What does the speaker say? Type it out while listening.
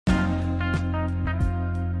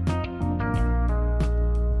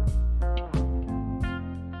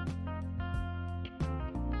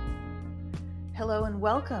Hello and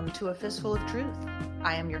welcome to A Fistful of Truth.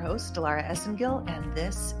 I am your host, Delara Essengill, and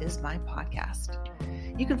this is my podcast.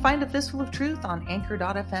 You can find A Fistful of Truth on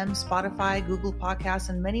Anchor.fm, Spotify, Google Podcasts,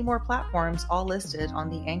 and many more platforms, all listed on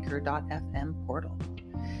the Anchor.fm portal.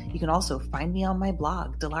 You can also find me on my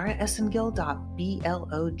blog,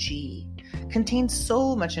 delaraessengill.blog. Contains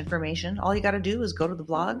so much information. All you got to do is go to the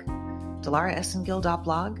blog,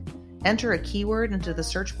 delaraessengill.blog, enter a keyword into the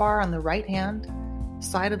search bar on the right-hand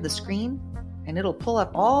side of the screen, and it'll pull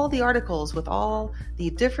up all the articles with all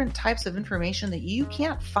the different types of information that you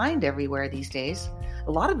can't find everywhere these days.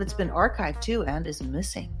 A lot of it's been archived too and is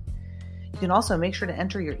missing. You can also make sure to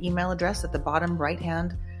enter your email address at the bottom right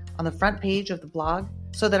hand on the front page of the blog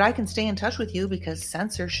so that I can stay in touch with you, because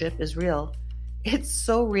censorship is real. It's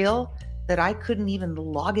so real that I couldn't even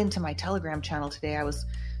log into my Telegram channel today. I was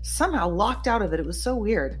somehow locked out of it. It was so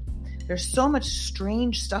weird. There's so much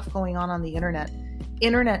strange stuff going on the internet.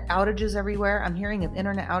 Internet outages everywhere. I'm hearing of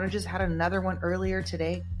internet outages. Had another one earlier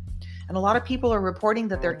today. And a lot of people are reporting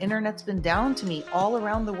that their internet's been down to me all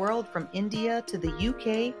around the world, from India to the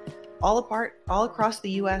UK, all across the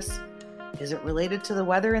US. Is it related to the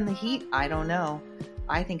weather and the heat? I don't know.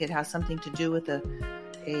 I think it has something to do with a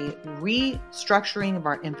restructuring of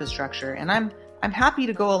our infrastructure. And I'm happy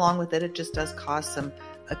to go along with it. It just does cause some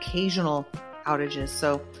occasional outages.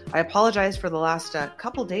 So I apologize for the last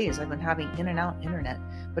couple days. I've been having in and out internet,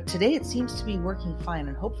 but today it seems to be working fine,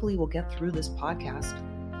 and hopefully we'll get through this podcast.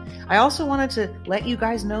 I also wanted to let you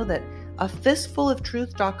guys know that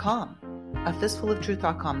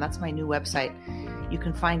afistfuloftruth.com, that's my new website. You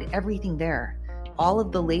can find everything there. All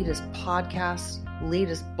of the latest podcasts,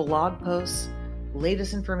 latest blog posts,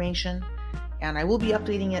 latest information, and I will be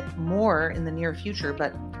updating it more in the near future,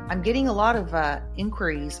 but I'm getting a lot of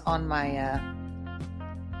inquiries on my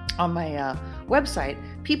website.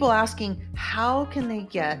 People asking, how can they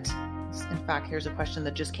get, in fact, here's a question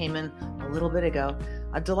that just came in a little bit ago.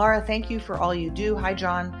 Delara, thank you for all you do. Hi,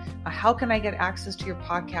 John. How can I get access to your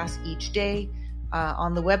podcast each day?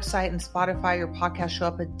 On the website and Spotify, your podcast show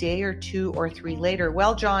up a day or two or three later.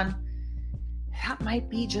 Well, John, that might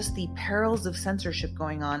be just the perils of censorship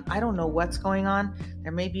going on. I don't know what's going on.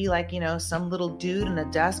 There may be some little dude in a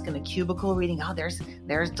desk in a cubicle reading, oh, there's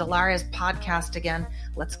Delara's podcast again.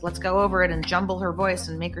 Let's go over it and jumble her voice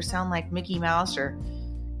and make her sound like Mickey Mouse or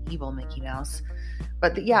evil Mickey Mouse.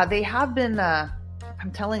 But they have been,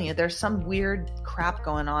 I'm telling you, there's some weird crap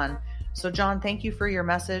going on. So John, thank you for your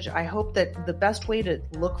message. I hope that the best way to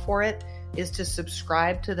look for it is to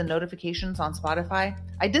subscribe to the notifications on Spotify.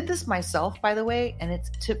 I did this myself, by the way, and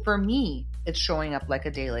for me, it's showing up like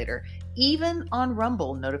a day later. Even on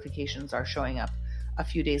Rumble, notifications are showing up a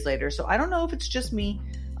few days later. So I don't know if it's just me.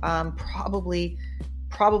 Probably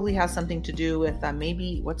has something to do with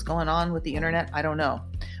maybe what's going on with the internet. I don't know.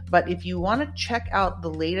 But if you want to check out the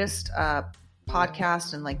latest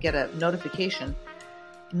podcast and get a notification,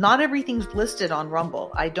 not everything's listed on Rumble.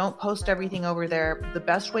 I don't post everything over there. The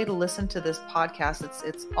best way to listen to this podcast,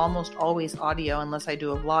 it's almost always audio unless I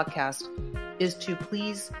do a vlogcast, is to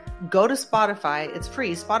please go to Spotify. It's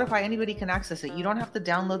free. Spotify, anybody can access it. You don't have to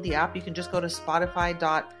download the app. You can just go to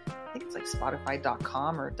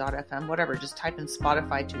spotify.com or .fm, whatever. Just type in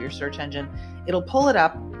Spotify to your search engine. It'll pull it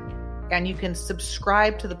up, and you can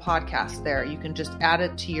subscribe to the podcast there. You can just add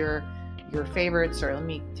it to your favorites, or let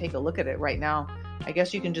me take a look at it right now. I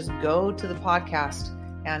guess you can just go to the podcast,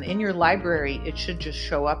 and in your library, it should just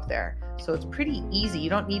show up there. So it's pretty easy. You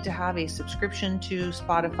don't need to have a subscription to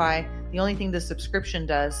Spotify. The only thing the subscription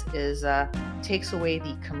does is takes away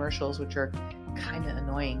the commercials, which are kind of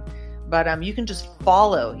annoying. But you can just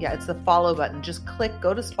follow. Yeah, it's the follow button. Just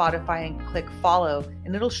go to Spotify and click follow,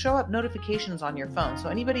 and it'll show up notifications on your phone. So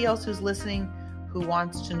anybody else who's listening who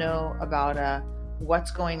wants to know about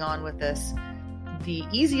what's going on with this, the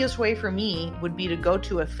easiest way for me would be to go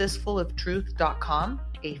to afistfuloftruth.com,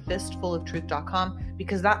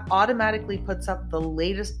 because that automatically puts up the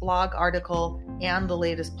latest blog article and the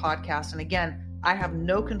latest podcast. And again, I have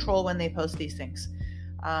no control when they post these things.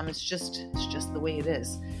 It's just the way it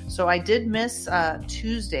is. So I did miss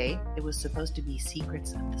Tuesday. It was supposed to be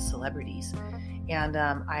Secrets of the Celebrities. And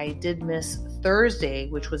I did miss Thursday,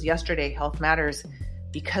 which was yesterday, Health Matters,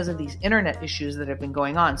 because of these internet issues that have been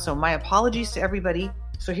going on. So my apologies to everybody.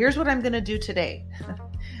 So here's what I'm going to do today.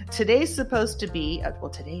 Today's supposed to be,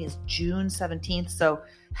 today is June 17th. So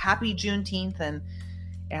happy Juneteenth. And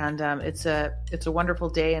it's a wonderful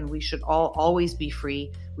day, and we should all always be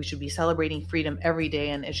free. We should be celebrating freedom every day,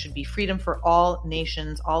 and it should be freedom for all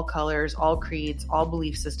nations, all colors, all creeds, all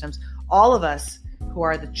belief systems, all of us who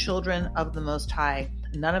are the children of the Most High.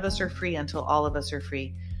 None of us are free until all of us are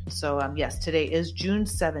free. So yes, today is June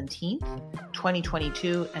 17th,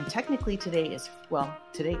 2022. And technically today is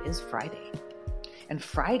Friday. And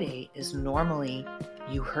Friday is normally,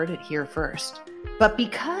 you heard it here first. But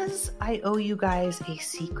because I owe you guys a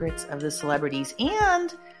Secrets of the Celebrities,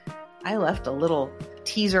 and I left a little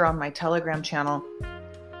teaser on my Telegram channel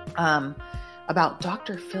about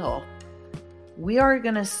Dr. Phil, we are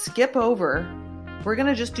going to skip over. We're going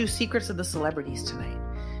to just do Secrets of the Celebrities tonight.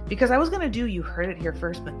 Because I was going to do You Heard It Here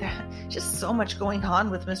First, but just so much going on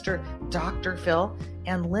with Mr. Dr. Phil.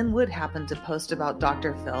 And Lynn Wood happened to post about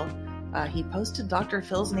Dr. Phil. He posted Dr.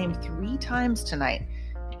 Phil's name 3 times tonight.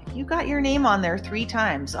 If you got your name on there 3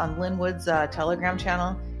 times on Lynn Wood's Telegram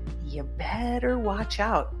channel, you better watch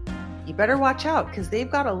out. You better watch out because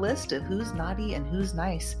they've got a list of who's naughty and who's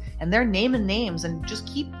nice. And they're naming names, and just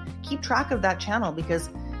keep track of that channel because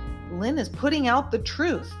Lynn is putting out the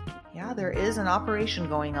truth. Yeah, there is an operation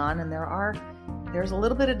going on, and there's a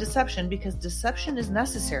little bit of deception because deception is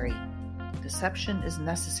necessary. Deception is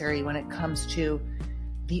necessary when it comes to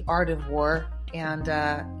the art of war. And,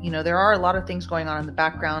 there are a lot of things going on in the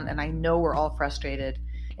background, and I know we're all frustrated.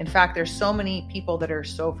 In fact, there's so many people that are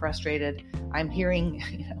so frustrated. I'm hearing,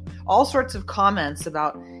 all sorts of comments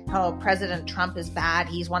about how President Trump is bad.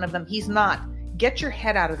 He's one of them. He's not. Get your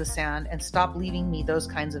head out of the sand and stop leaving me those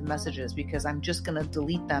kinds of messages because I'm just going to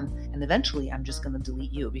delete them. And eventually I'm just going to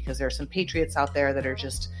delete you because there are some patriots out there that are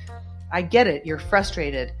just, I get it. You're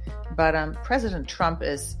frustrated, but President Trump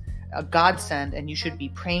is a godsend and you should be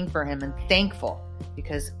praying for him and thankful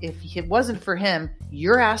because if it wasn't for him,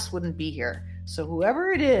 your ass wouldn't be here. So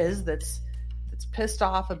whoever it is that's pissed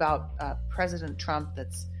off about President Trump,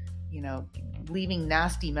 that's, leaving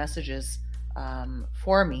nasty messages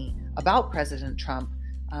for me about President Trump,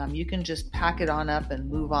 you can just pack it on up and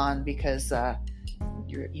move on because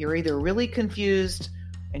you're either really confused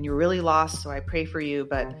and you're really lost. So I pray for you,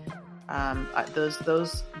 but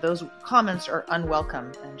those comments are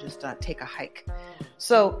unwelcome and just take a hike.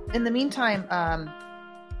 So in the meantime,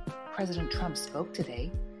 President Trump spoke today.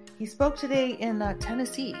 He spoke today in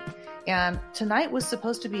Tennessee. And tonight was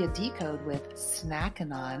supposed to be a decode with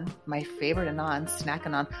Snack-Anon, my favorite Anon,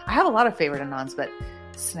 Snack-Anon. I have a lot of favorite Anons, but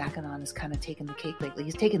Snack-Anon is kind of taking the cake lately.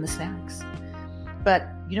 He's taking the snacks. But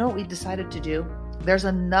you know what we decided to do? There's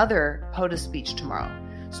another POTUS speech tomorrow.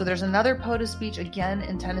 So there's another POTUS speech again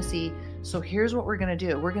in Tennessee. So here's what we're going to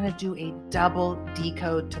do. We're going to do a double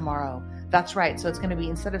decode tomorrow. That's right. So it's going to be,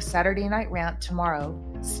 instead of Saturday Night Rant tomorrow,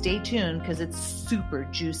 stay tuned because it's super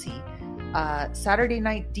juicy. Saturday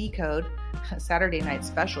night decode, Saturday night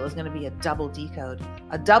special is going to be a double decode.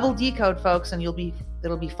 A double decode, folks, and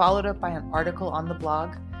it'll be followed up by an article on the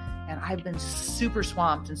blog. And I've been super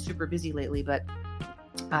swamped and super busy lately, but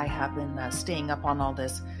I have been staying up on all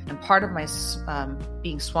this. And part of my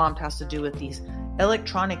being swamped has to do with these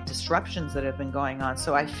electronic disruptions that have been going on.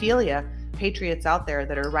 So I feel ya, patriots out there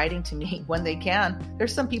that are writing to me when they can.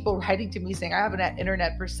 There's some people writing to me saying, I haven't had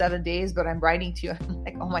internet for 7 days, but I'm writing to you. I'm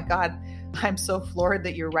like, oh my God, I'm so floored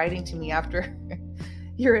that you're writing to me after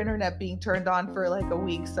your internet being turned on for like a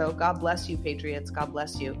week. So God bless you, patriots. God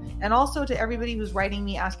bless you. And also to everybody who's writing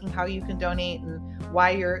me asking how you can donate and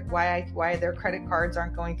why their credit cards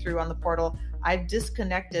aren't going through on the portal. I've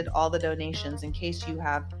disconnected all the donations in case you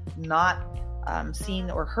have not seen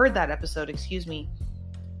or heard that episode, excuse me.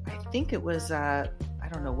 I think it was, I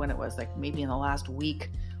don't know when it was, like maybe in the last week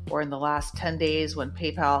or in the last 10 days when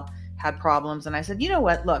PayPal had problems. And I said, you know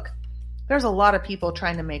what, look, there's a lot of people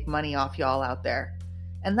trying to make money off y'all out there.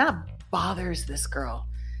 And that bothers this girl.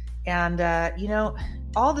 And,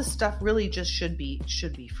 all this stuff really just should be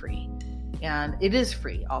free. And it is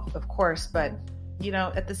free, of course. But,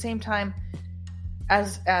 at the same time,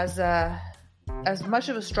 as much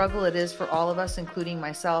of a struggle it is for all of us, including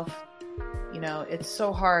myself, it's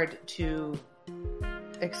so hard to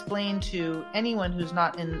explain to anyone who's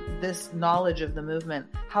not in this knowledge of the movement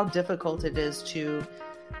how difficult it is to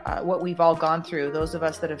what we've all gone through. Those of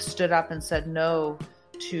us that have stood up and said no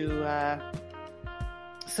to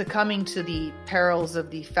succumbing to the perils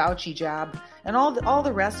of the Fauci jab and all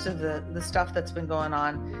the rest of the stuff that's been going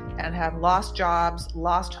on, and have lost jobs,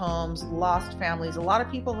 lost homes, lost families. A lot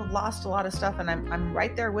of people have lost a lot of stuff, and I'm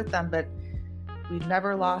right there with them, but we've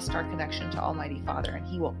never lost our connection to Almighty Father, and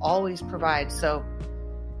He will always provide. So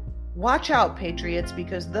watch out, patriots,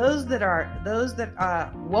 because those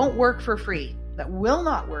that won't work for free, that will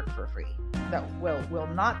not work for free, that will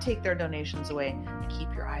not take their donations away,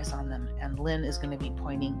 keep your eyes on them. And Lynn is going to be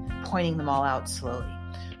pointing them all out slowly.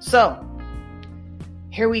 So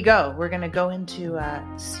here we go. We're going to go into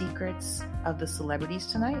Secrets of the Celebrities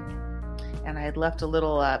tonight. And I had left a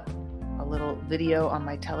little a little video on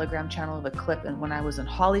my Telegram channel of a clip and when I was in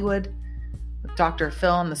Hollywood with Dr.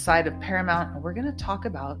 Phil on the side of Paramount, and we're going to talk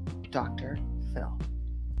about Dr. Phil.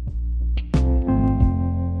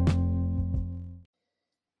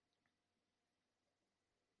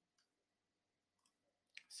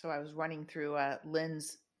 So I was running through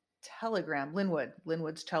Linwood's Telegram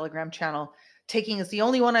channel. It's the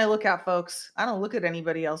only one I look at, folks. I don't look at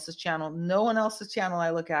anybody else's channel. No one else's channel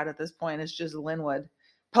I look at this point. It's just Linwood.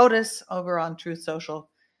 POTUS over on Truth Social,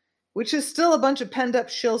 which is still a bunch of penned up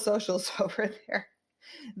shill socials over there.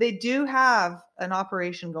 They do have an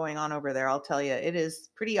operation going on over there. I'll tell you, it is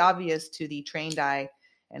pretty obvious to the trained eye.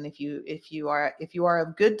 And if you are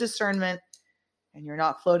of good discernment and you're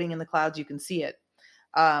not floating in the clouds, you can see it.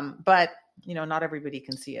 But not everybody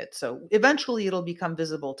can see it. So eventually it'll become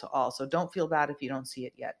visible to all. So don't feel bad if you don't see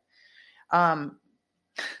it yet.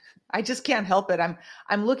 I just can't help it.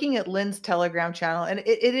 I'm looking at Lynn's Telegram channel, and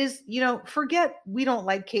it is, forget we don't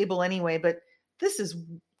like cable anyway, but this is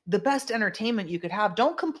the best entertainment you could have.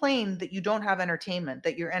 Don't complain that you don't have entertainment,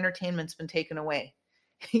 that your entertainment's been taken away.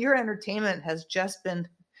 Your entertainment has just been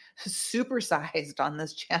supersized on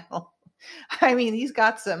this channel. I mean, they've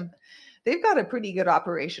got a pretty good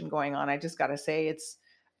operation going on. I just got to say, it's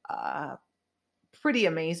pretty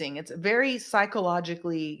amazing. It's very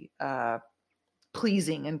psychologically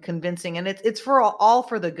pleasing and convincing, and it's for all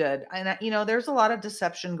for the good. And there's a lot of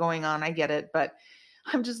deception going on. I get it, but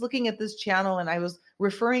I'm just looking at this channel, and I was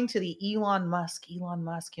referring to the Elon Musk.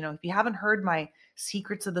 If you haven't heard my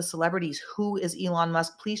Secrets of the Celebrities, Who is Elon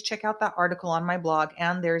Musk, please check out that article on my blog.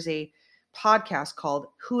 And there's a podcast called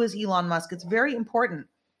Who is Elon Musk. It's very important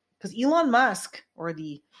because Elon Musk, or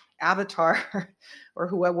the avatar or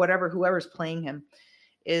whoever's playing him,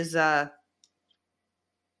 is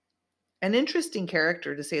an interesting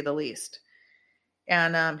character, to say the least.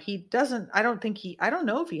 And I don't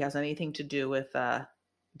know if he has anything to do with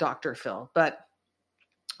Dr. Phil, but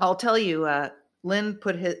I'll tell you, Lynn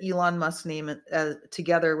put Elon Musk's name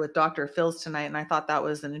together with Dr. Phil's tonight, and I thought that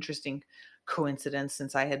was an interesting coincidence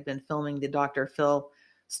since I had been filming the Dr. Phil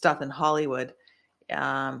stuff in Hollywood.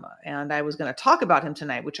 And I was going to talk about him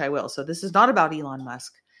tonight, which I will. So this is not about Elon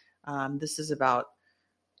Musk. This is about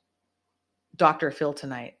Dr. Phil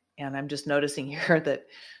tonight. And I'm just noticing here that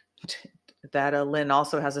Lynn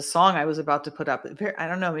also has a song I was about to put up. I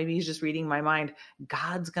don't know, maybe he's just reading my mind.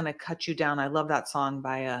 God's Gonna Cut You Down. I love that song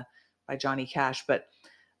by Johnny Cash. But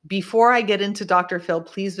before I get into Dr. Phil,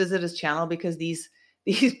 please visit his channel, because these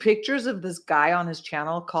pictures of this guy on his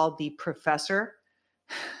channel called the Professor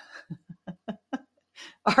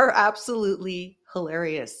are absolutely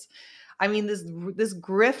hilarious. I mean, this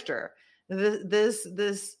grifter,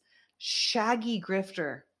 this shaggy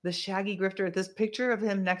grifter, this picture of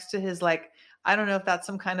him next to his, I don't know if that's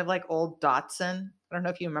some kind of old Datsun. I don't know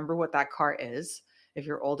if you remember what that car is, if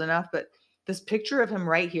you're old enough, but this picture of him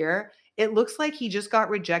right here, it looks like he just got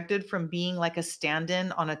rejected from being like a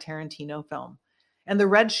stand-in on a Tarantino film. And the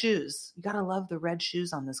red shoes, you got to love the red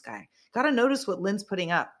shoes on this guy. Got to notice what Lynn's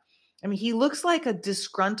putting up. I mean, he looks like a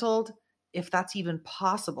disgruntled, if that's even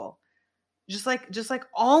possible, just like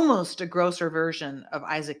almost a grosser version of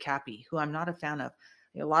Isaac Cappy, who I'm not a fan of.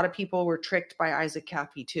 A lot of people were tricked by Isaac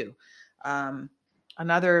Cappy too.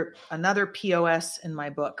 Another POS in my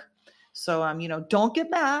book. So, don't get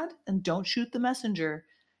mad and don't shoot the messenger,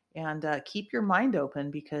 and keep your mind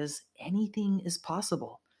open, because anything is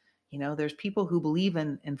possible. There's people who believe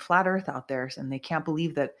in flat earth out there, and they can't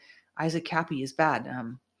believe that Isaac Cappy is bad.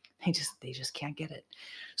 They just can't get it.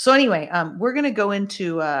 So anyway, we're going to go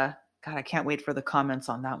into, God, I can't wait for the comments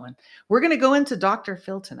on that one. We're going to go into Dr.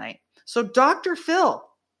 Phil tonight. So Dr. Phil,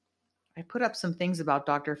 I put up some things about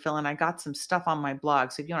Dr. Phil, and I got some stuff on my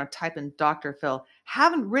blog. So if you want to type in Dr. Phil,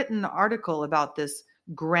 haven't written an article about this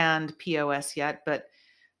grand POS yet, but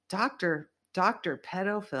Dr.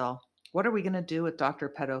 Pedophile, what are we going to do with Dr.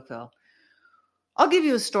 Pedophile? I'll give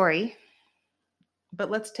you a story, but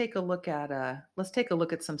let's take a look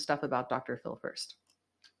at some stuff about Dr. Phil first.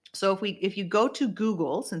 So if you go to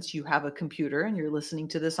Google, since you have a computer and you're listening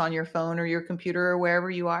to this on your phone or your computer or wherever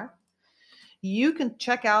you are, you can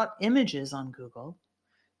check out images on Google.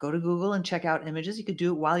 Go to Google and check out images. You could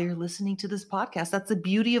do it while you're listening to this podcast. That's the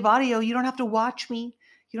beauty of audio. You don't have to watch me.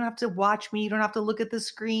 You don't have to watch me. You don't have to look at the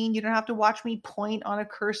screen. You don't have to watch me point on a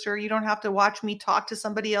cursor. You don't have to watch me talk to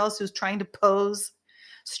somebody else who's trying to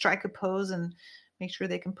strike a pose and make sure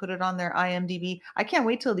they can put it on their IMDb. I can't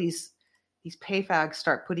wait till these payfags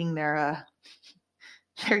start putting their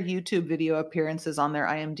YouTube video appearances on their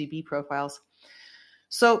IMDb profiles.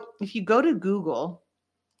 So if you go to Google,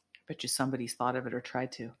 I bet you somebody's thought of it or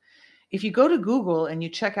tried to. If you go to Google and you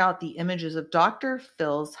check out the images of Dr.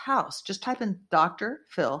 Phil's house, just type in Dr.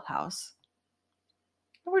 Phil house.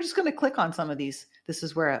 And we're just going to click on some of these. This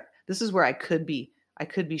is where I could be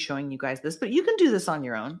showing you guys this, but you can do this on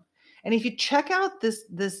your own. And if you check out this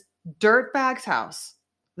dirtbag's house,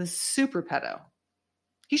 this super pedo,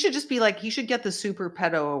 he should just be like, he should get the super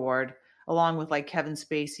pedo award along with like Kevin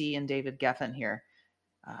Spacey and David Geffen here.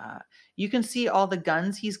 You can see all the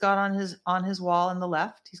guns he's got on his wall on the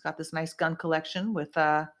left. He's got this nice gun collection with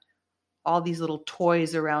all these little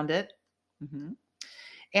toys around it. Mm-hmm.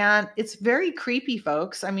 And it's very creepy,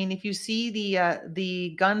 folks. I mean, if you see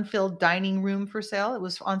the gun-filled dining room for sale, it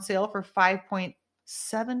was on sale for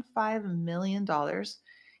 $5.75 million,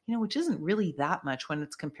 which isn't really that much when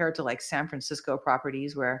it's compared to like San Francisco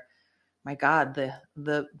properties where, my God, the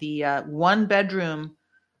one bedroom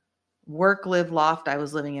work live loft I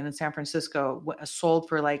was living in San Francisco sold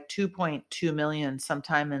for like 2.2 million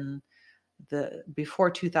sometime in before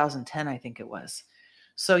 2010, I think it was.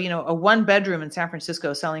 So, a one bedroom in San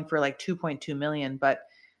Francisco selling for like 2.2 million, but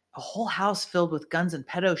a whole house filled with guns and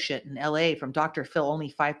pedo shit in LA from Dr. Phil,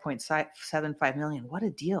 only 5.75 million. What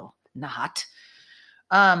a deal. Not.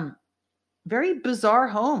 Very bizarre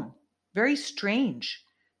home. Very strange.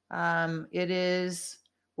 It is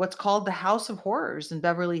what's called the House of Horrors in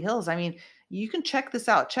Beverly Hills. I mean, you can check this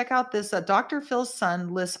out. Check out this Dr. Phil's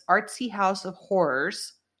son lists artsy House of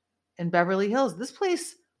Horrors in Beverly Hills. This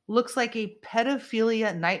place looks like a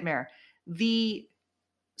pedophilia nightmare. The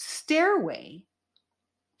stairway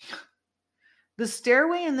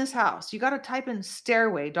in this house, you got to type in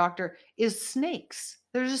stairway, doctor, is snakes.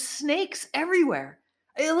 There's just snakes everywhere.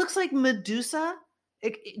 It looks like Medusa.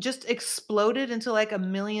 It just exploded into like a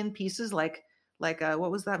million pieces. Like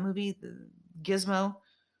what was that movie? Gizmo.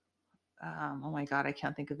 Oh my God, I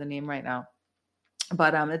can't think of the name right now.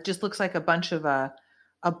 But it just looks like a bunch of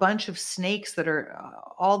snakes that are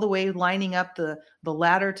all the way lining up the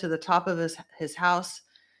ladder to the top of his house.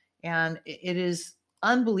 And it is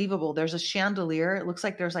unbelievable. There's a chandelier. It looks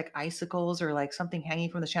like there's like icicles or like something hanging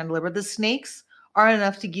from the chandelier, but the snakes are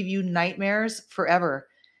enough to give you nightmares forever.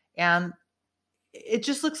 And it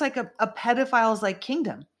just looks like a pedophile's like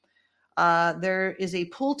kingdom. There is a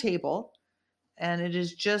pool table and it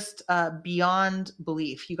is just beyond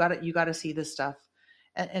belief. You gotta see this stuff.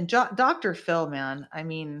 And Dr. Phil, man, I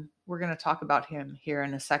mean, we're going to talk about him here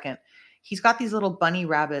in a second. He's got these little bunny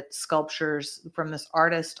rabbit sculptures from this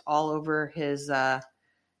artist all over his if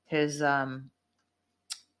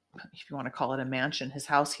you want to call it a mansion, his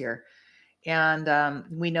house here. And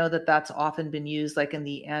we know that that's often been used like in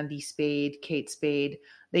the Andy Spade, Kate Spade.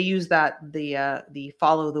 They use the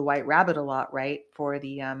Follow the White Rabbit a lot, right? For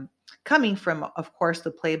the coming from, of course,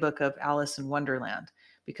 the playbook of Alice in Wonderland,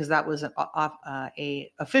 because that was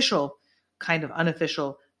a official kind of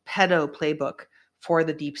unofficial pedo playbook for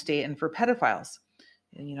the deep state and for pedophiles.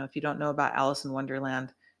 And, if you don't know about Alice in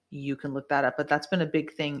Wonderland, you can look that up. But that's been a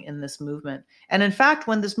big thing in this movement. And in fact,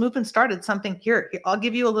 when this movement started, I'll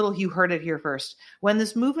give you a little, you heard it here first. When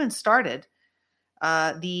this movement started,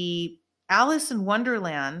 the Alice in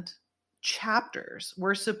Wonderland chapters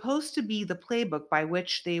were supposed to be the playbook by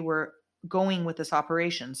which they were going with this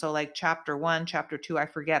operation. So like chapter 1, chapter 2, I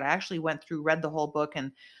forget. I actually read the whole book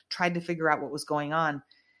and tried to figure out what was going on.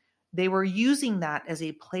 They were using that as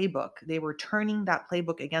a playbook. They were turning that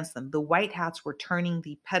playbook against them. The white hats were turning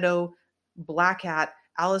the pedo, black hat,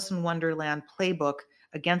 Alice in Wonderland playbook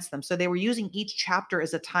against them. So they were using each chapter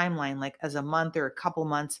as a timeline, like as a month or a couple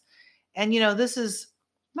months. And, this is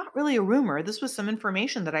not really a rumor. This was some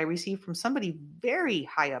information that I received from somebody very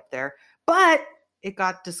high up there, but it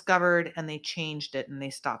got discovered and they changed it and they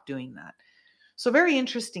stopped doing that. So very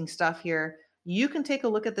interesting stuff here. You can take a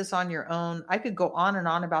look at this on your own. I could go on and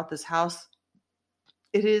on about this house.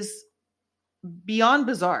 It is beyond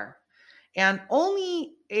bizarre. And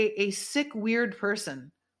only a sick, weird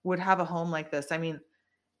person would have a home like this. I mean,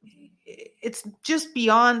 it's just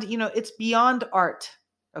beyond, it's beyond art.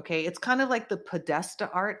 Okay. It's kind of like the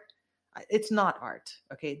Podesta art. It's not art.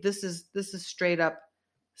 Okay. This is straight up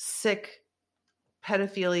sick,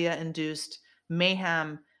 pedophilia induced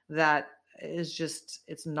mayhem that is just,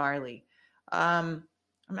 it's gnarly. I'm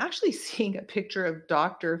actually seeing a picture of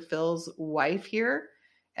Dr. Phil's wife here,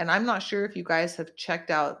 and I'm not sure if you guys have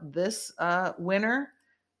checked out this winner,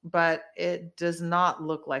 but it does not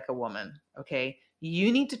look like a woman. Okay.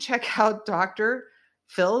 You need to check out Dr.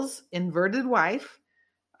 Phil's inverted wife,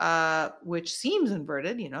 which seems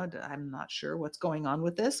inverted. I'm not sure what's going on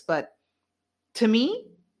with this, but to me,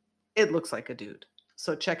 it looks like a dude.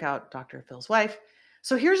 So check out Dr. Phil's wife.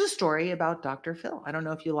 So here's a story about Dr. Phil. I don't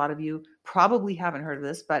know if a lot of you probably haven't heard of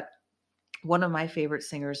this, but one of my favorite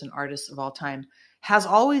singers and artists of all time has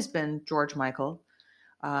always been George Michael.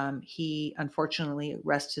 He unfortunately,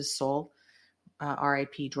 rest his soul,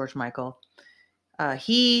 R.I.P. George Michael.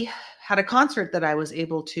 He had a concert that I was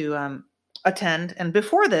able to attend. And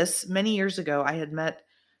before this, many years ago, I had met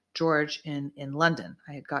George in London.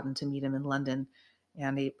 I had gotten to meet him in London.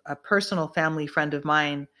 And a personal family friend of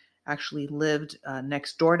mine actually lived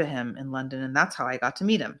next door to him in London. And that's how I got to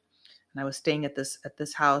meet him. And I was staying at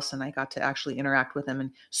this house, and I got to actually interact with him.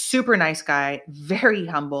 And super nice guy, very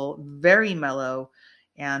humble, very mellow,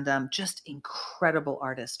 and just incredible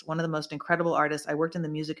artist. One of the most incredible artists. I worked in the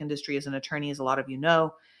music industry as an attorney, as a lot of you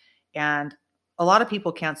know, and a lot of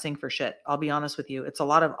people can't sing for shit. I'll be honest with you. It's a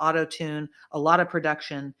lot of auto-tune, a lot of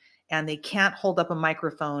production, and they can't hold up a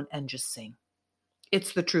microphone and just sing.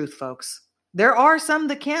 It's the truth, folks. There are some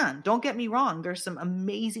that can. Don't get me wrong. There's some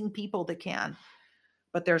amazing people that can,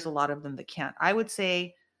 but there's a lot of them that can't. I would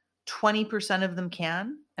say 20% of them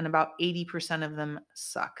can, and about 80% of them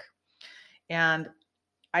suck. And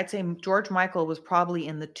I'd say George Michael was probably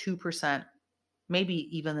in the 2%,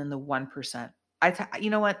 maybe even in the 1%. You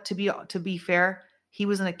know what? To be fair, he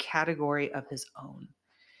was in a category of his own.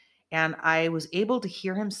 And I was able to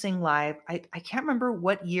hear him sing live. I can't remember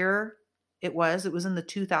what year it was. It was in the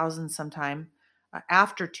 2000s sometime,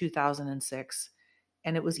 after 2006.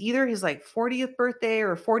 And it was either his like 40th birthday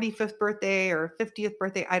or 45th birthday or 50th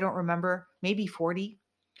birthday. I don't remember, maybe 40.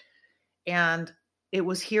 And it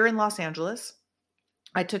was here in Los Angeles.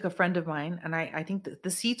 I took a friend of mine, and I think that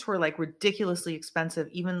the seats were like ridiculously expensive.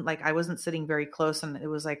 Even like I wasn't sitting very close, and it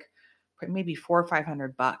was like maybe $400 or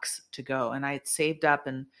 $500 to go. And I had saved up,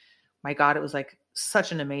 and my God, it was like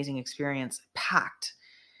such an amazing experience, packed.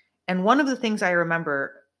 And one of the things I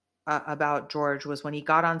remember about George was when he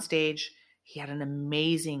got on stage, he had an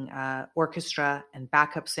amazing orchestra and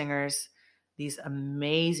backup singers, these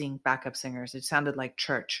amazing backup singers. It sounded like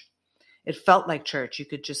church. It felt like church. You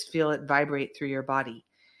could just feel it vibrate through your body.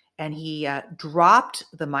 And he dropped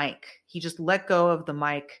the mic. He just let go of the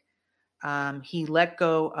mic. He let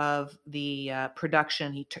go of the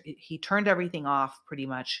production. He turned everything off pretty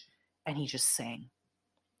much, and he just sang.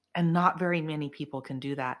 And not very many people can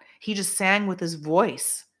do that. He just sang with his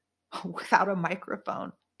voice without a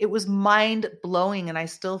microphone. It was mind blowing, and I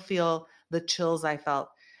still feel the chills I felt.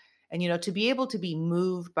 And, to be able to be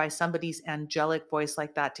moved by somebody's angelic voice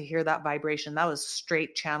like that, to hear that vibration, that was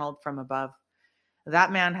straight channeled from above.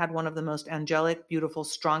 That man had one of the most angelic, beautiful,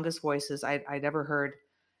 strongest voices I'd ever heard.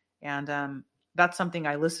 And that's something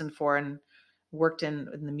I listened for and worked in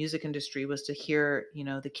the music industry, was to hear,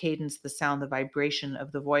 the cadence, the sound, the vibration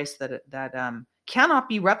of the voice that cannot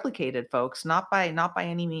be replicated, folks, not by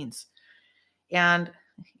any means. And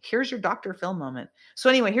here's your Dr. Phil moment. So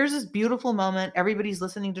anyway, here's this beautiful moment. Everybody's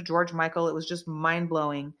listening to George Michael. It was just mind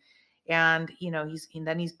blowing. And,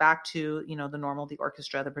 then he's back to, the normal, the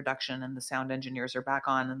orchestra, the production, and the sound engineers are back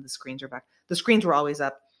on, and the screens are back. The screens were always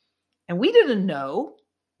up. And we didn't know.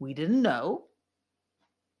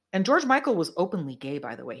 And George Michael was openly gay,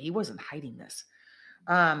 by the way. He wasn't hiding this.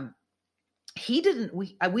 We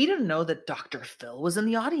didn't know that Dr. Phil was in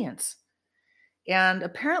the audience. And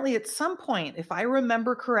apparently at some point, if I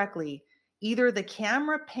remember correctly, either the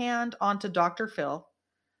camera panned onto Dr. Phil.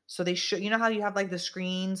 So they should, how you have like the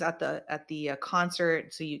screens at the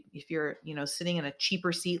concert. So if you're, sitting in a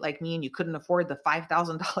cheaper seat like me, and you couldn't afford the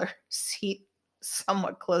 $5,000 seat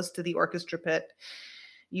somewhat close to the orchestra pit,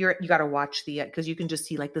 you got to watch because you can just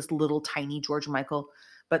see like this little tiny George Michael,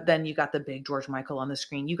 but then you got the big George Michael on the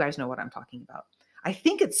screen. You guys know what I'm talking about. I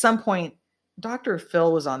think at some point, Dr.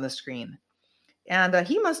 Phil was on the screen. And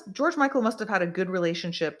George Michael must have had a good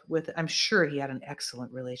relationship I'm sure he had an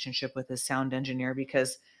excellent relationship with his sound engineer,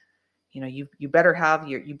 because, you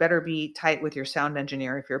better be tight with your sound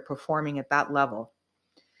engineer if you're performing at that level.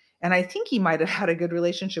 And I think he might have had a good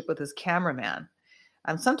relationship with his cameraman.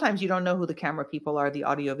 Sometimes you don't know who the camera people are, the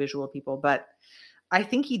audiovisual people, but I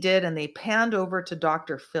think he did. And they panned over to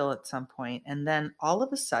Dr. Phil at some point. And then all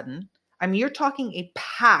of a sudden, you're talking a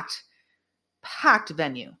packed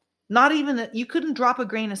venue. Not even, you couldn't drop a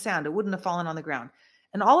grain of sand. It wouldn't have fallen on the ground.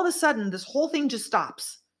 And all of a sudden, this whole thing just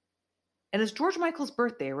stops. And it's George Michael's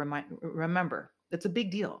birthday, remember. It's a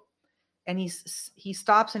big deal. And he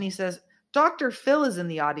stops and he says, Dr. Phil is in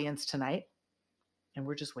the audience tonight. And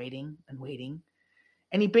we're just waiting and waiting.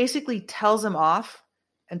 And he basically tells him off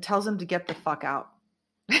and tells him to get the fuck out.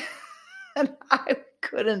 And I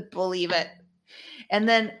couldn't believe it. And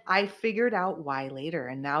then I figured out why later.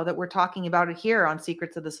 And now that we're talking about it here on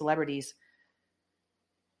Secrets of the Celebrities,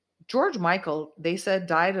 George Michael, they said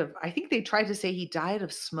I think they tried to say he died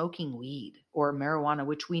of smoking weed or marijuana,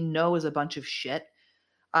 which we know is a bunch of shit.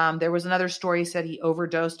 There was another story said he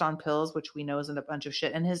overdosed on pills, which we know isn't a bunch of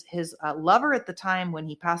shit. And his lover at the time when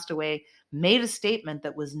he passed away made a statement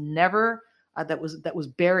that was never that was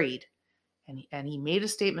buried, and he made a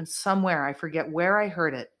statement somewhere, I forget where I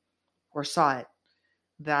heard it or saw it,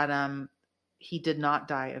 that he did not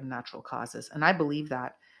die of natural causes, and I believe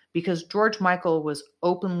that because George Michael was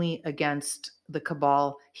openly against the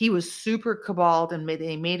cabal. He was super cabaled, and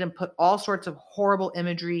they made him put all sorts of horrible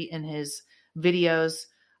imagery in his videos.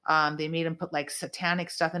 They made him put like satanic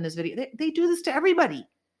stuff in his video. They do this to everybody.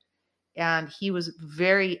 And he was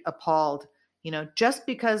very appalled. Just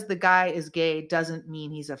because the guy is gay doesn't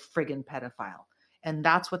mean he's a friggin' pedophile. And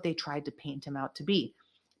that's what they tried to paint him out to be.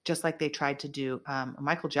 Just like they tried to do.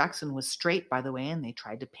 Michael Jackson was straight, by the way, and they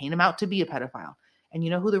tried to paint him out to be a pedophile. And you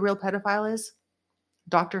know who the real pedophile is?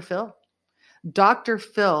 Dr. Phil. Dr.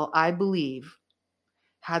 Phil, I believe,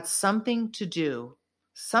 had something to do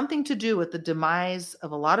with the demise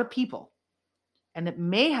of a lot of people. And it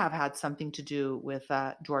may have had something to do with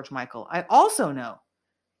George Michael. I also know,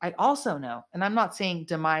 and I'm not saying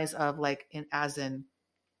demise of as in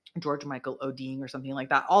George Michael ODing or something like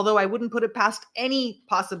that, although I wouldn't put it past any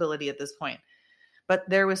possibility at this point. But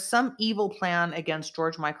there was some evil plan against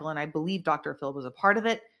George Michael, and I believe Dr. Phil was a part of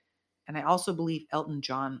it. And I also believe Elton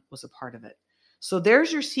John was a part of it. So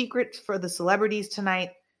there's your secret for the celebrities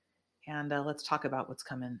tonight. And let's talk about what's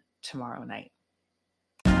coming tomorrow night.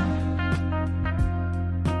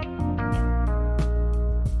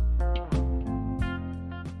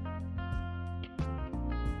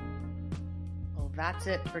 Well, that's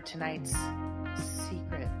it for tonight's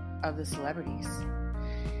secret of the celebrities.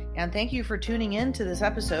 And thank you for tuning in to this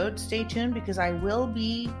episode. Stay tuned because I will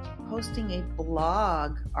be posting a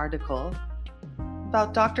blog article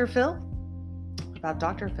about Dr. Phil.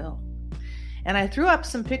 And I threw up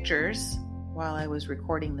some pictures while I was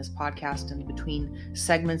recording this podcast in between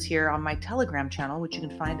segments here on my Telegram channel, which you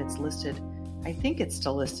can find. It's listed. I think it's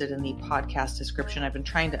still listed in the podcast description. I've been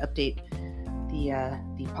trying to update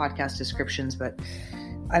the podcast descriptions, but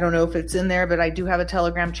I don't know if it's in there, but I do have a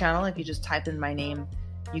Telegram channel. If you just type in my name,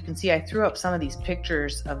 you can see I threw up some of these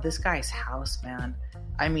pictures of this guy's house, man.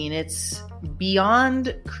 I mean, it's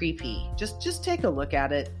beyond creepy. Just take a look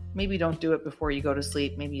at it. Maybe don't do it before you go to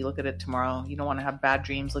sleep. Maybe you look at it tomorrow. You don't want to have bad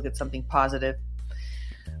dreams. Look at something positive.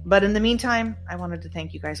 But in the meantime, I wanted to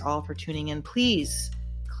thank you guys all for tuning in. Please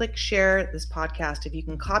click share this podcast. If you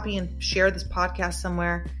can copy and share this podcast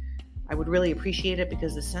somewhere, I would really appreciate it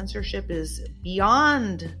because the censorship is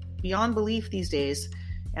beyond belief these days.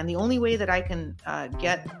 And the only way that I can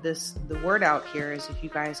get the word out here is if you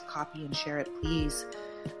guys copy and share it, please.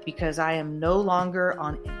 Because I am no longer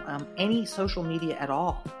on any social media at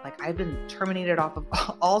all. I've been terminated off of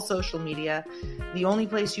all social media. The only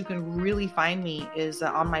place you can really find me is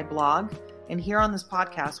on my blog and here on this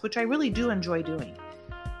podcast, which I really do enjoy doing.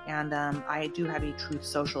 And I do have a Truth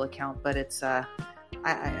Social account, but it's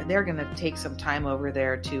they're going to take some time over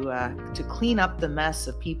there to clean up the mess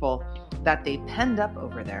of people that they penned up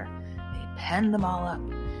over there. They penned them all up.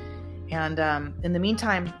 And in the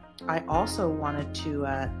meantime, I also wanted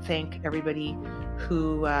to thank everybody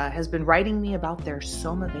who has been writing me about their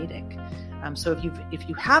Soma Vedic. So if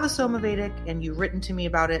you have a Soma Vedic and you've written to me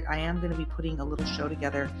about it, I am going to be putting a little show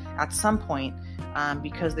together at some point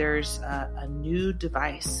because there's a new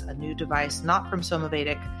device, not from Soma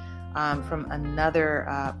Vedic, from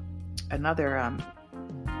another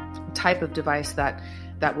type of device that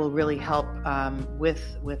will really help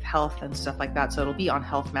with health and stuff like that. So it'll be on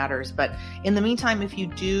Health Matters. But in the meantime, if you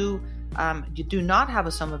do not have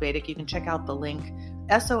a Soma Vedic, you can check out the link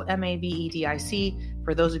SOMAVEDIC.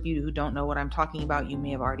 For those of you who don't know what I'm talking about, you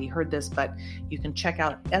may have already heard this, but you can check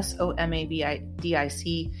out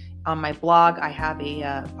SOMAVEDIC. On my blog, I have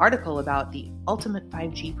a article about the ultimate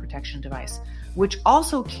 5G protection device, which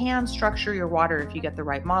also can structure your water if you get the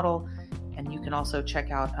right model. And you can also check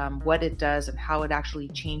out what it does and how it actually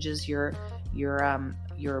changes your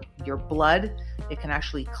blood. It can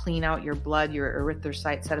actually clean out your blood, your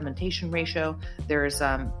erythrocyte sedimentation ratio. There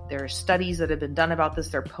are studies that have been done about this.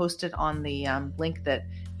 They're posted on the link that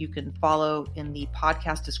you can follow in the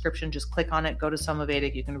podcast description. Just click on it, go to Soma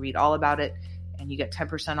Vedic. You can read all about it, and you get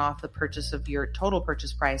 10% off the purchase of your total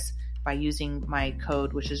purchase price by using my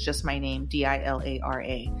code, which is just my name,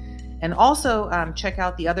 DILARA. And also check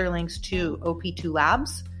out the other links to OP2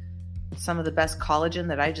 Labs, some of the best collagen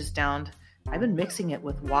that I just downed. I've been mixing it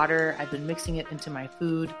with water. I've been mixing it into my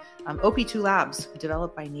food. OP2 Labs,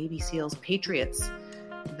 developed by Navy SEALs Patriots,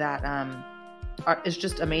 that is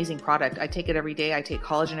just amazing product. I take it every day. I take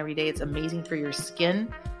collagen every day. It's amazing for your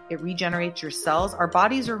skin. It regenerates your cells. Our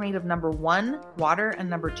bodies are made of number 1, water, and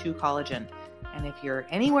number 2, collagen. And if you're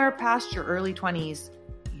anywhere past your early 20s,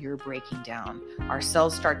 you're breaking down. Our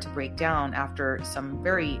cells start to break down after some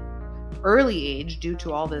very early age due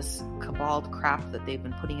to all this caballed crap that they've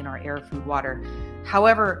been putting in our air, food, water.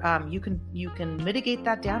 However, you can mitigate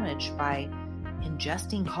that damage by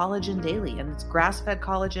ingesting collagen daily, and it's grass-fed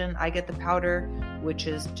collagen. I get the powder, which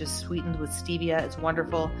is just sweetened with stevia. It's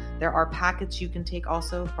wonderful. There are packets you can take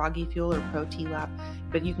also, Froggy Fuel or Pro T-Lap,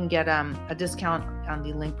 but you can get a discount on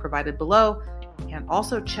the link provided below. And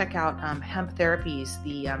also check out Hemp Therapies,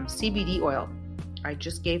 the CBD oil. I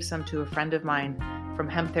just gave some to a friend of mine from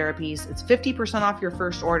Hemp Therapies. It's 50% off your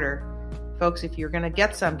first order. Folks, if you're going to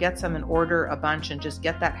get some and order a bunch and just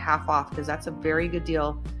get that half off, because that's a very good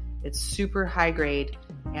deal. It's super high grade.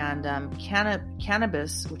 And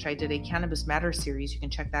cannabis, which I did a Cannabis Matters series, you can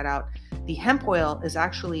check that out. The hemp oil is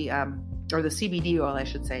actually, or the CBD oil, I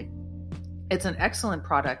should say. It's an excellent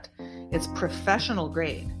product. It's professional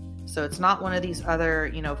grade. So it's not one of these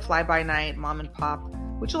other, fly-by-night, mom and pop,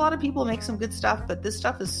 which a lot of people make some good stuff, but this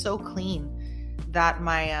stuff is so clean that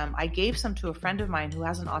I gave some to a friend of mine who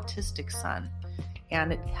has an autistic son,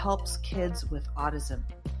 and it helps kids with autism.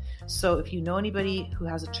 So if you know anybody who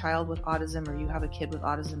has a child with autism, or you have a kid with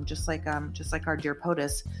autism, just like our dear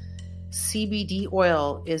POTUS, CBD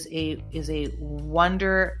oil is a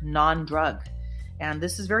wonder non-drug, and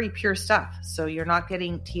this is very pure stuff. So you're not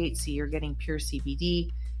getting THC, you're getting pure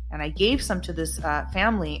CBD. And I gave some to this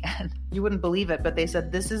family, and you wouldn't believe it, but they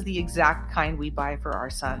said, this is the exact kind we buy for our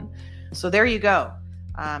son. So there you go.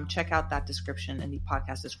 Check out that description in the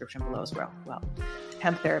podcast description below as well.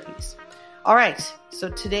 Hemp Therapies. All right. So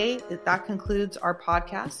today, that concludes our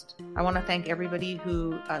podcast. I want to thank everybody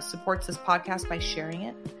who supports this podcast by sharing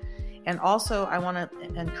it. And also, I want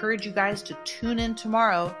to encourage you guys to tune in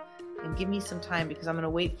tomorrow and give me some time, because I'm going to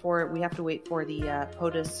we have to wait for the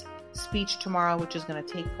POTUS speech tomorrow, which is going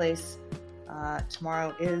to take place.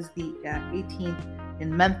 Tomorrow is the 18th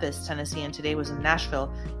in Memphis, Tennessee, and today was in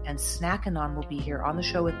Nashville. And Snackanon will be here on the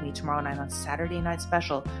show with me tomorrow night on Saturday Night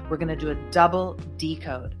Special. We're going to do a double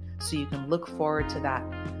decode, so you can look forward to that.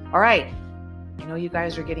 All right. I know you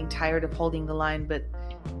guys are getting tired of holding the line, but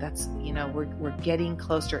that's, we're getting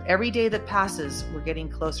closer. Every day that passes, we're getting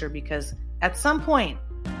closer, because at some point,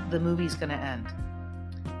 the movie's going to end.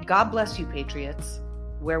 God bless you, Patriots.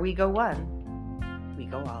 Where we go one, we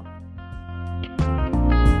go all.